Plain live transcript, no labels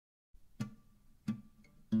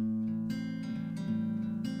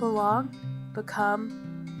belong,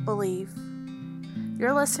 become, believe.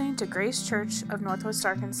 You're listening to Grace Church of Northwest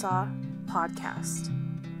Arkansas podcast.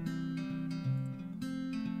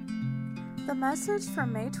 The message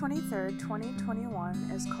from May 23rd, 2021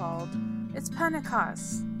 is called, It's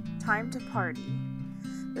Pentecost, Time to Party.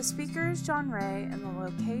 The speaker is John Ray and the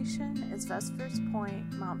location is Vespers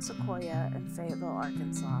Point, Mount Sequoia in Fayetteville,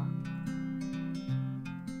 Arkansas.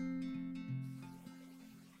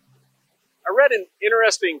 I read an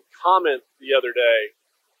interesting comment the other day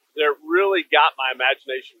that really got my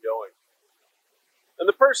imagination going. And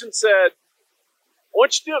the person said, I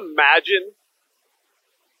want you to imagine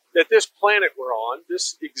that this planet we're on,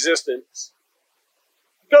 this existence,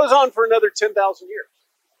 goes on for another 10,000 years.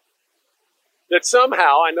 That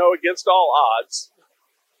somehow, I know against all odds,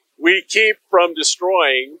 we keep from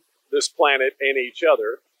destroying this planet and each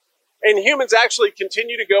other. And humans actually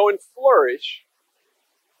continue to go and flourish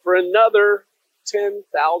for another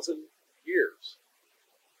 10,000 years.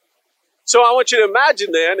 So I want you to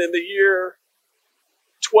imagine then in the year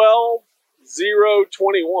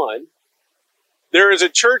 12021, there is a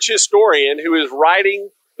church historian who is writing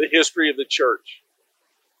the history of the church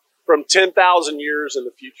from 10,000 years in the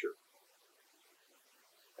future.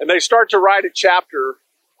 And they start to write a chapter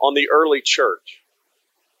on the early church.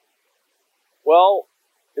 Well,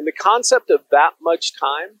 in the concept of that much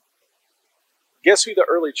time, guess who the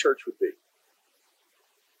early church would be?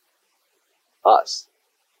 Us.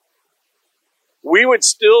 We would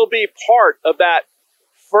still be part of that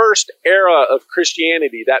first era of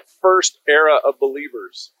Christianity, that first era of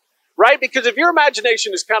believers. Right? Because if your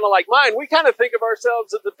imagination is kind of like mine, we kind of think of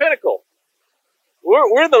ourselves at the pinnacle.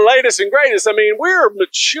 We're the latest and greatest. I mean, we're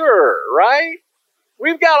mature, right?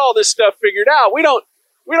 We've got all this stuff figured out. We don't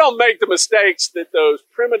make the mistakes that those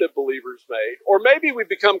primitive believers made. Or maybe we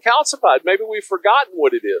become calcified. Maybe we've forgotten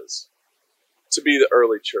what it is to be the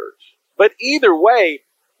early church. But either way,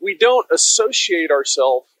 we don't associate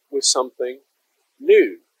ourselves with something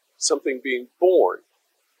new, something being born,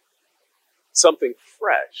 something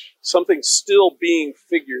fresh, something still being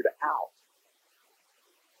figured out.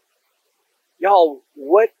 Y'all,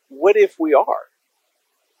 what if we are?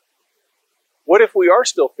 What if we are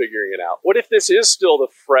still figuring it out? What if this is still the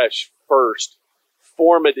fresh, first,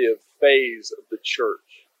 formative phase of the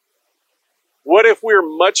church? What if we're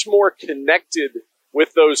much more connected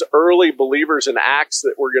with those early believers in Acts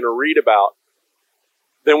that we're going to read about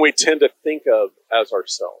than we tend to think of as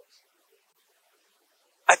ourselves?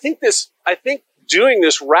 I think doing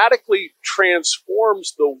this radically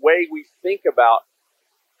transforms the way we think about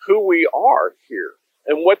who we are here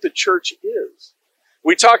and what the church is.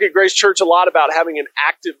 We talk at Grace Church a lot about having an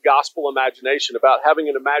active gospel imagination, about having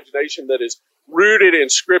an imagination that is rooted in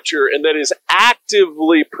Scripture and that is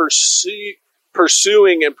actively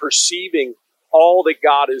pursuing and perceiving all that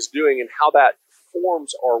God is doing and how that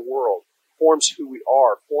forms our world, forms who we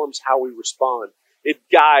are, forms how we respond. It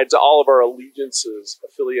guides all of our allegiances,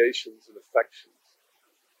 affiliations, and affections.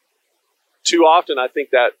 Too often, I think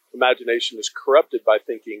that imagination is corrupted by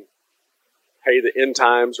thinking, hey, the end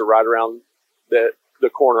times are right around the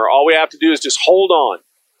corner. All we have to do is just hold on,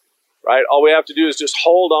 right? All we have to do is just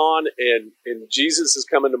hold on, and Jesus is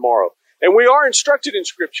coming tomorrow. And we are instructed in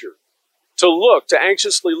Scripture to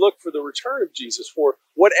anxiously look for the return of Jesus, for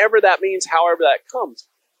whatever that means, however that comes.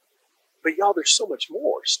 But y'all, there's so much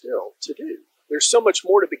more still to do. There's so much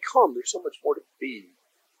more to become. There's so much more to be.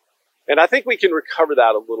 And I think we can recover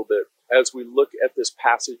that a little bit as we look at this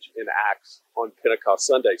passage in Acts on Pentecost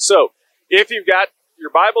Sunday. So, if you've got your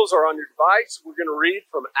Bibles or on your device, we're going to read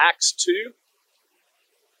from Acts 2.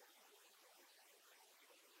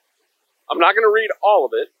 I'm not going to read all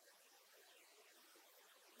of it,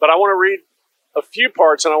 but I want to read a few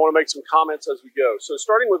parts and I want to make some comments as we go. So,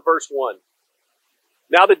 starting with verse 1.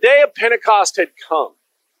 Now the day of Pentecost had come.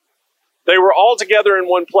 They were all together in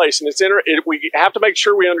one place. And we have to make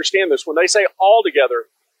sure we understand this. When they say all together,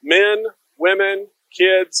 men, women,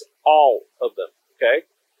 kids, all of them. Okay?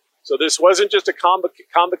 So this wasn't just a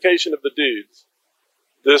convocation of the dudes.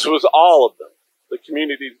 This was all of them. The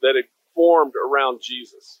community that had formed around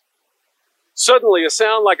Jesus. Suddenly a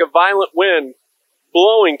sound like a violent wind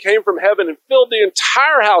blowing came from heaven and filled the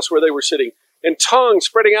entire house where they were sitting. And tongues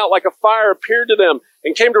spreading out like a fire appeared to them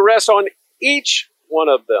and came to rest on each one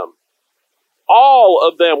of them. All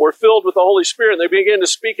of them were filled with the Holy Spirit, and they began to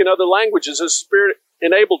speak in other languages as the Spirit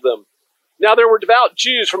enabled them. Now there were devout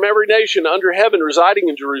Jews from every nation under heaven residing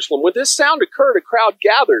in Jerusalem. When this sound occurred, a crowd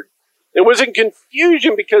gathered and was in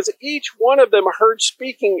confusion because each one of them heard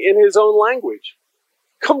speaking in his own language.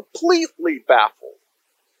 Completely baffled.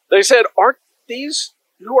 They said, "Aren't these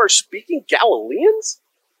who are speaking Galileans?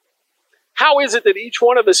 How is it that each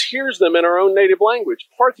one of us hears them in our own native language?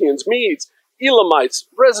 Parthians, Medes, Elamites,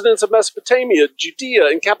 residents of Mesopotamia, Judea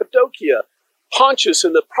and Cappadocia, Pontus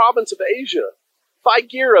and the province of Asia,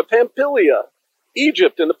 Phrygia, Pamphylia,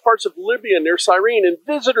 Egypt and the parts of Libya near Cyrene, and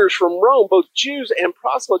visitors from Rome, both Jews and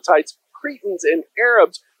proselytes, Cretans and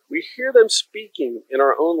Arabs. We hear them speaking in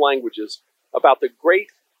our own languages about the great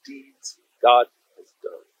deeds God has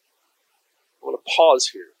done. I want to pause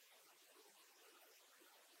here.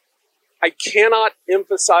 I cannot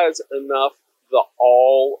emphasize enough the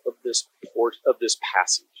all of this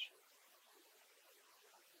passage.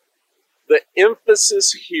 The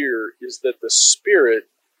emphasis here is that the Spirit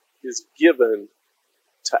is given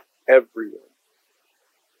to everyone.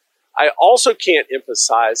 I also can't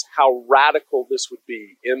emphasize how radical this would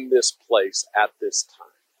be in this place at this time.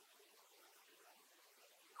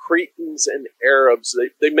 Cretans and Arabs,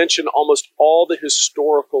 they mention almost all the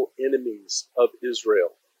historical enemies of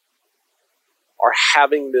Israel are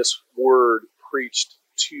having this word preached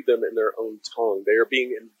to them in their own tongue. They are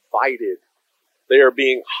being invited. They are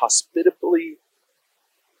being hospitably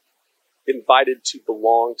invited to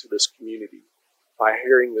belong to this community by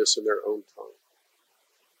hearing this in their own tongue.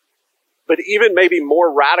 But even maybe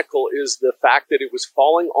more radical is the fact that it was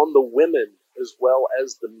falling on the women as well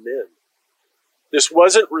as the men. This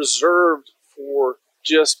wasn't reserved for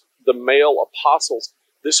just the male apostles.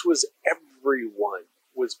 This was everyone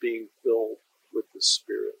was being filled with the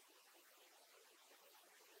Spirit.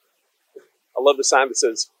 I love the sign that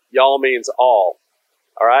says, y'all means all.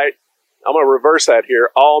 All right? I'm going to reverse that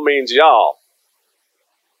here. All means y'all.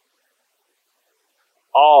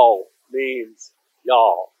 All means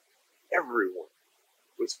y'all. Everyone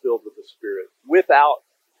was filled with the Spirit without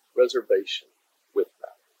reservation with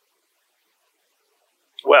that.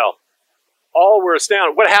 Well, all were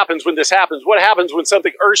astounded. What happens when this happens? What happens when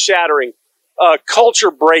something earth-shattering,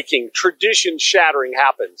 culture-breaking, tradition-shattering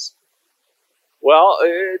happens? Well,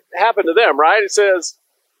 it happened to them, right? It says,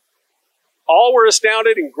 all were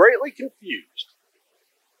astounded and greatly confused,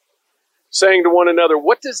 saying to one another,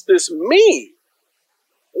 what does this mean?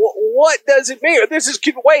 What does it mean?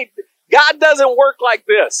 Wait, God doesn't work like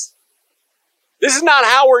this. This is not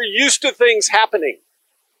how we're used to things happening.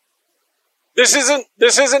 This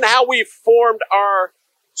isn't how we've formed our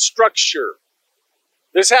structure.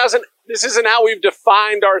 This isn't how we've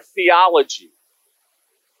defined our theology.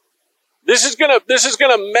 This is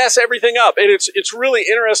gonna mess everything up. And it's really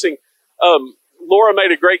interesting. Laura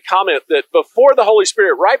made a great comment that before the Holy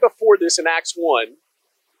Spirit, right before this in Acts 1,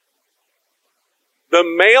 the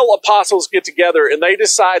male apostles get together and they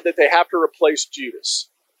decide that they have to replace Judas.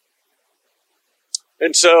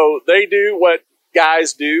 And so they do what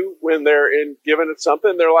guys do when they're given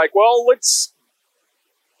something. They're like, well, let's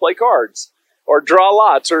play cards or draw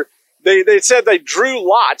lots. Or they said they drew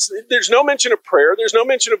lots. There's no mention of prayer. There's no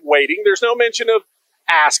mention of waiting. There's no mention of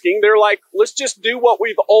asking. They're like, let's just do what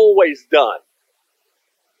we've always done.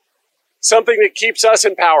 Something that keeps us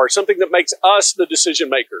in power. Something that makes us the decision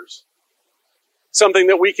makers. Something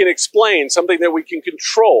that we can explain. Something that we can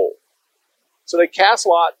control. So they cast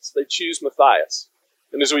lots. They choose Matthias.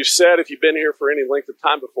 And as we've said, if you've been here for any length of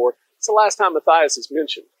time before, it's the last time Matthias is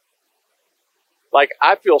mentioned. Like,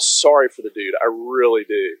 I feel sorry for the dude. I really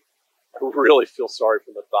do. I really feel sorry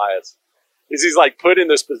for Matthias. He's like put in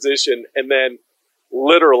this position and then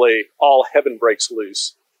literally all heaven breaks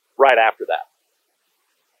loose right after that.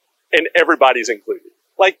 And everybody's included.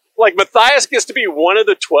 Like Matthias gets to be one of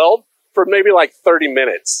the 12 for maybe like 30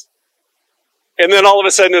 minutes. And then all of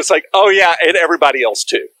a sudden it's like, oh yeah, and everybody else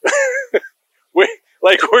too. We're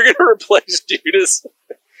going to replace Judas.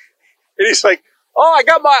 And he's like, oh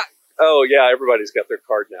yeah, everybody's got their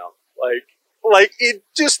card now.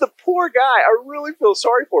 Just the poor guy. I really feel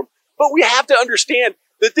sorry for him. But we have to understand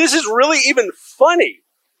that this is really even funny.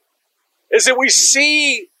 Is that we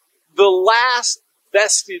see the last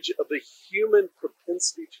vestige of the human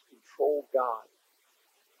propensity to control God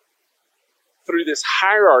through this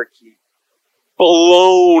hierarchy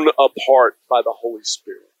blown apart by the Holy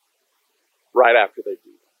Spirit right after they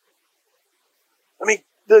do that. I mean,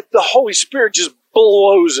 the Holy Spirit just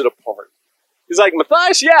blows it apart. He's like,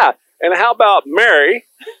 Matthias, yeah. And how about Mary?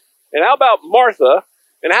 And how about Martha?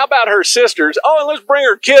 And how about her sisters? Oh, and let's bring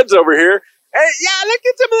her kids over here. And yeah, let's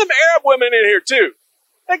get some of them Arab women in here too.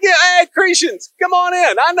 Hey, Cretans, come on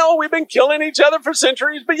in. I know we've been killing each other for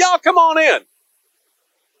centuries, but y'all come on in.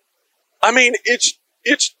 I mean, it's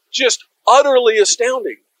just utterly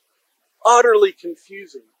astounding, utterly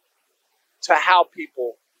confusing to how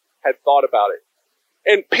people had thought about it.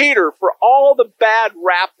 And Peter, for all the bad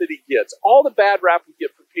rap that he gets, all the bad rap we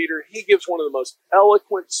get for Peter, he gives one of the most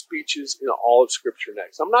eloquent speeches in all of Scripture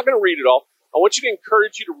next. I'm not going to read it all. I want you to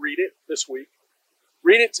encourage you to read it this week.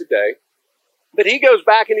 Read it today. But he goes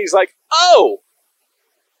back and he's like, oh,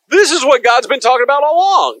 this is what God's been talking about all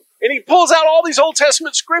along. And he pulls out all these Old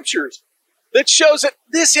Testament scriptures that shows that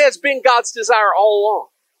this has been God's desire all along.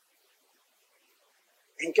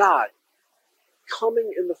 And God,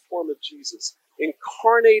 coming in the form of Jesus,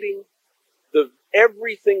 incarnating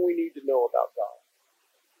everything we need to know about God,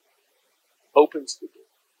 opens the door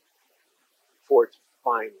for it to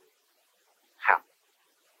finally happen.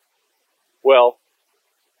 Well,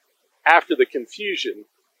 after the confusion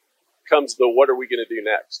comes the what are we going to do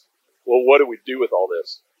next? Well, what do we do with all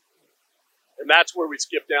this? And that's where we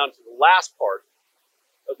skip down to the last part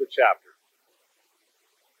of the chapter.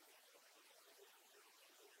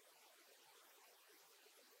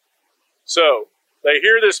 So, they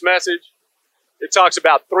hear this message. It talks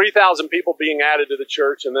about 3,000 people being added to the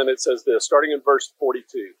church, and then it says this, starting in verse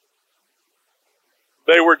 42.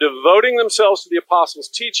 They were devoting themselves to the apostles'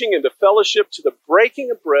 teaching and to fellowship, to the breaking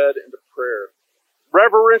of bread and to prayer.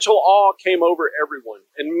 Reverential awe came over everyone,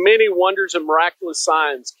 and many wonders and miraculous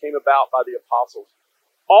signs came about by the apostles.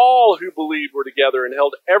 All who believed were together and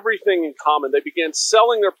held everything in common. They began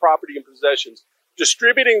selling their property and possessions,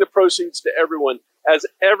 distributing the proceeds to everyone as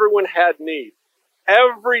everyone had need.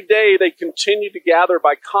 Every day they continued to gather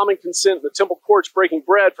by common consent in the temple courts, breaking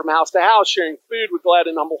bread from house to house, sharing food with glad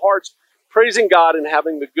and humble hearts, praising God and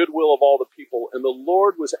having the goodwill of all the people. And the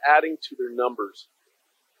Lord was adding to their numbers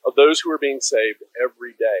of those who were being saved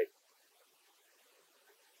every day.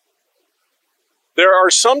 There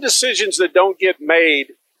are some decisions that don't get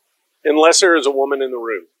made unless there is a woman in the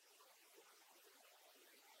room.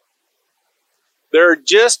 There are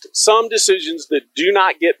just some decisions that do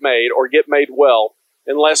not get made or get made well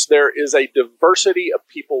unless there is a diversity of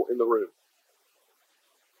people in the room.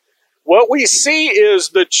 What we see is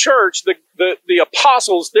the church, the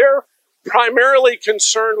apostles, they're primarily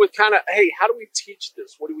concerned with kind of, hey, how do we teach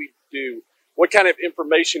this? What do we do? What kind of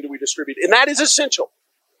information do we distribute? And that is essential.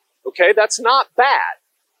 Okay, that's not bad.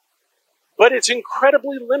 But it's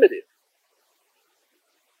incredibly limited.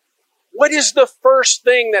 What is the first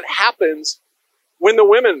thing that happens when the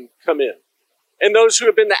women come in? And those who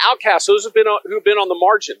have been the outcasts, those who have been on the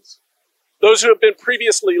margins, those who have been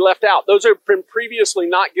previously left out, those who have been previously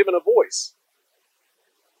not given a voice.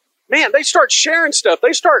 Man, they start sharing stuff.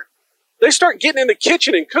 They start getting in the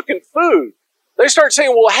kitchen and cooking food. They start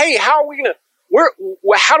saying, well, hey, how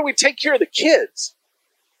do we take care of the kids?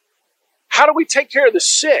 How do we take care of the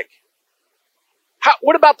sick?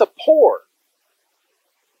 What about the poor?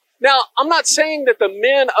 Now, I'm not saying that the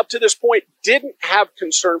men up to this point didn't have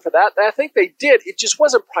concern for that. I think they did. It just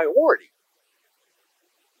wasn't priority.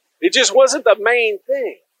 It just wasn't the main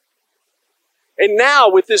thing. And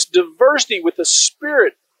now with this diversity, with the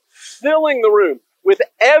Spirit filling the room, with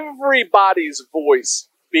everybody's voice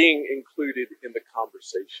being included in the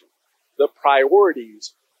conversation, the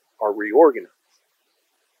priorities are reorganized.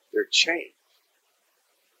 They're changed.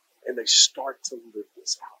 And they start to live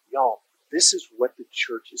this out. Y'all, this is what the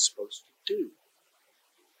church is supposed to do.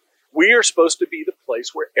 We are supposed to be the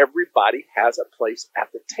place where everybody has a place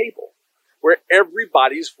at the table, where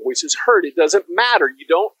everybody's voice is heard. It doesn't matter. You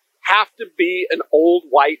don't have to be an old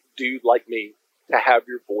white dude like me to have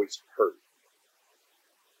your voice heard.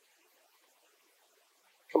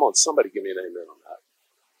 Come on, somebody give me an amen on that.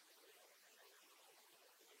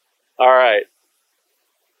 All right.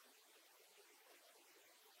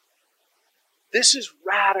 This is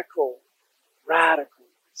radical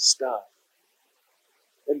stuff.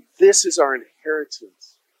 And this is our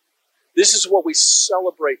inheritance. This is what we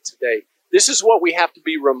celebrate today. This is what we have to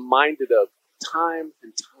be reminded of time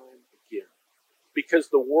and time again. Because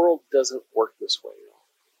the world doesn't work this way.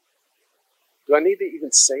 Do I need to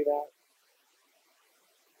even say that?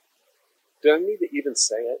 Do I need to even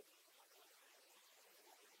say it?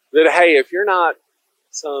 That, hey, if you're not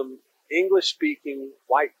some English-speaking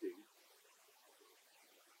white dude,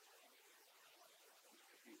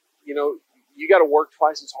 you got to work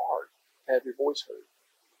twice as hard to have your voice heard.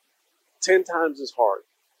 10 times as hard.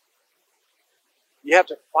 You have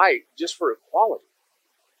to fight just for equality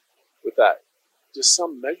with that. Just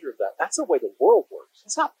some measure of that. That's the way the world works.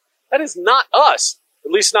 That is not us.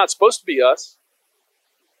 At least not supposed to be us.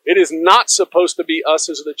 It is not supposed to be us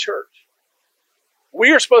as the church.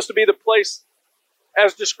 We are supposed to be the place,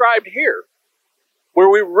 as described here, where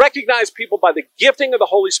we recognize people by the gifting of the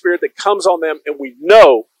Holy Spirit that comes on them, and we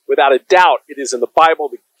know without a doubt, it is in the Bible,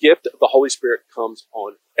 the gift of the Holy Spirit comes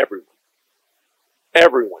on everyone.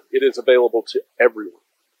 Everyone. It is available to everyone.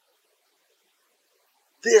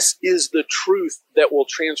 This is the truth that will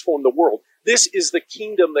transform the world. This is the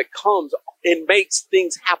kingdom that comes and makes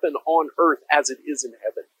things happen on earth as it is in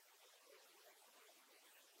heaven.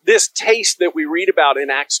 This taste that we read about in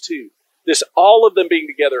Acts 2, this all of them being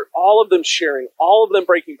together, all of them sharing, all of them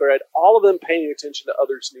breaking bread, all of them paying attention to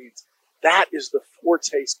others' needs, that is the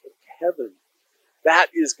foretaste of heaven. That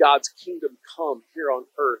is God's kingdom come here on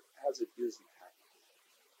earth as it is in heaven.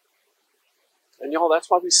 And y'all, that's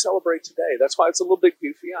why we celebrate today. That's why it's a little bit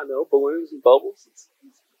goofy. I know, balloons and bubbles.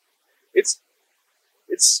 It's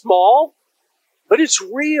small, but it's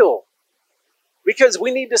real. Because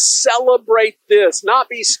we need to celebrate this, not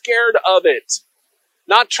be scared of it,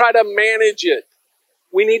 not try to manage it.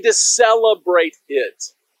 We need to celebrate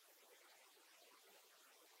it.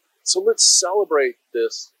 So let's celebrate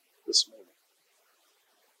this morning.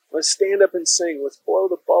 Let's stand up and sing. Let's blow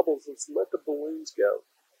the bubbles. Let's let the balloons go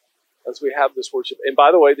as we have this worship. And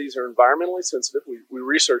by the way, these are environmentally sensitive. We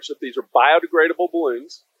researched it. These are biodegradable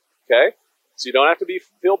balloons. Okay? So you don't have to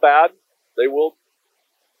feel bad. They will,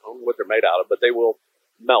 I don't know what they're made out of, but they will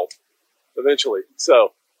melt eventually.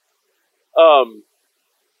 So,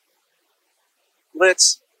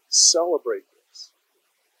 let's celebrate this.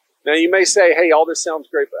 Now you may say, hey, all this sounds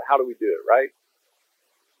great, but how do we do it, right?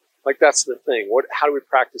 Like that's the thing. How do we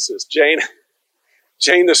practice this? Jane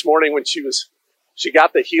this morning when she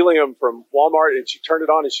got the helium from Walmart and she turned it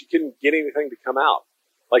on and she couldn't get anything to come out.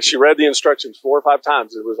 Like she read the instructions 4 or 5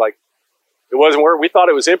 times. It was like, it wasn't where we thought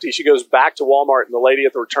it was empty. She goes back to Walmart and the lady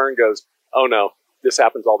at the return goes, oh no, this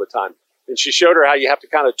happens all the time. And she showed her how you have to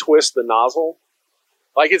kind of twist the nozzle.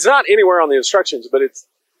 Like it's not anywhere on the instructions, but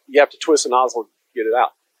you have to twist the nozzle to get it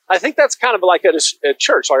out. I think that's kind of like at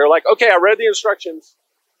church. So you're like, okay, I read the instructions.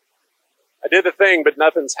 I did the thing, but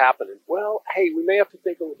nothing's happening. Well, hey, we may have to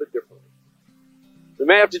think a little bit differently. We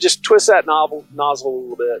may have to just twist that nozzle a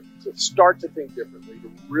little bit to start to think differently,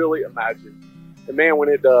 to really imagine. And man, when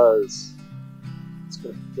it does, it's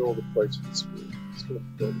going to fill the place with the Spirit. It's going to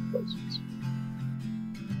fill the place with the Spirit.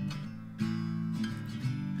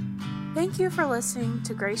 Thank you for listening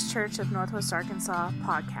to Grace Church of Northwest Arkansas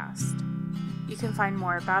podcast. You can find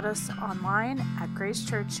more about us online at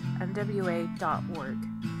gracechurchnwa.org.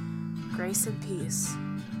 Grace and peace.